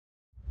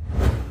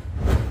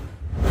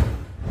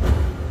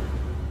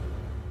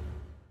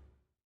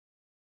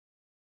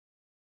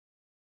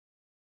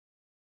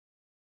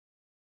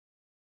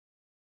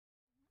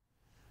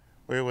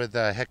We're with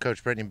head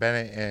coach Brittany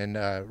Bennett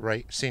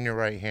and senior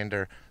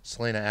right-hander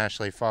Selena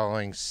Ashley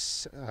following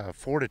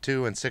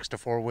 4-2 and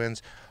 6-4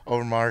 wins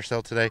over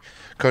Marshall today.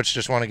 Coach,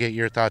 just want to get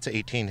your thoughts.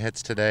 18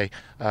 hits today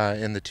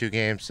in the two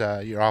games.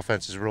 Your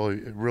offense is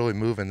really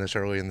moving this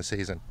early in the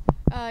season.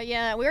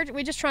 Yeah,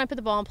 we just try and put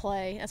the ball in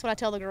play. That's what I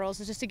tell the girls,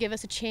 is just to give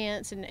us a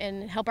chance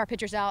and help our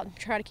pitchers out and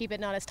try to keep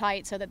it not as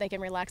tight so that they can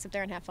relax up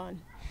there and have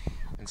fun.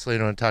 And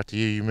Selena, I want to talk to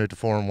you. You moved to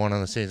 4-1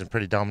 on the season,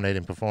 pretty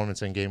dominating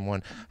performance in Game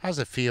 1. How does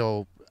it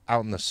feel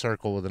out in the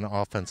circle with an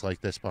offense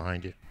like this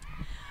behind you?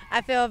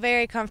 I feel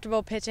very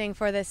comfortable pitching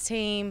for this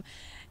team.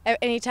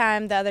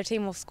 Anytime the other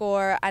team will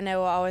score, I know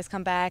we'll always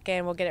come back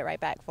and we'll get it right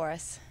back for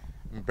us.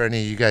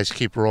 Brittany, you guys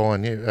keep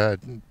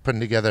rolling,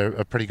 putting together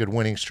a pretty good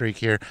winning streak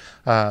here.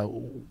 How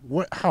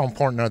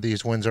important are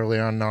these wins early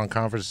on in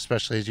non-conference,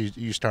 especially as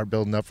you start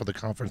building up for the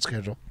conference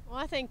schedule? Well,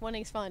 I think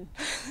winning's fun.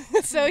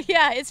 So,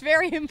 yeah, it's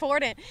very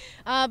important.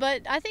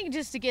 But I think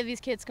just to give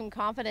these kids some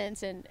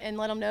confidence and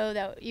let them know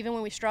that even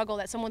when we struggle,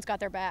 that someone's got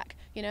their back,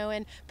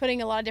 and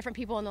putting a lot of different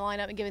people in the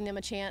lineup and giving them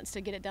a chance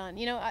to get it done.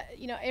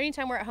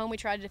 Anytime we're at home, we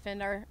try to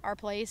defend our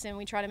place, and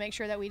we try to make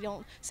sure that we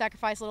don't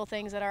sacrifice little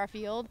things at our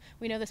field.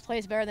 We know this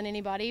place better than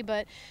anybody,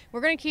 but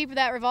we're going to keep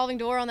that revolving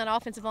door on that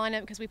offensive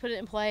lineup because we put it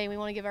in play, and we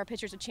want to give our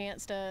pitchers a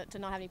chance to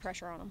not have any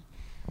pressure on them.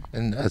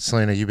 And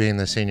Selena, you being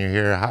the senior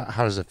here,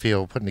 how does it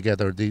feel putting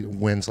together the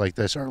wins like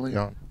this early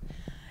on?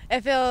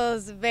 It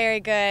feels very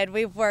good.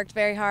 We've worked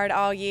very hard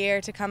all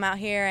year to come out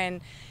here and,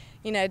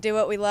 do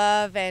what we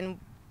love, and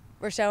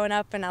we're showing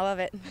up, and I love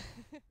it.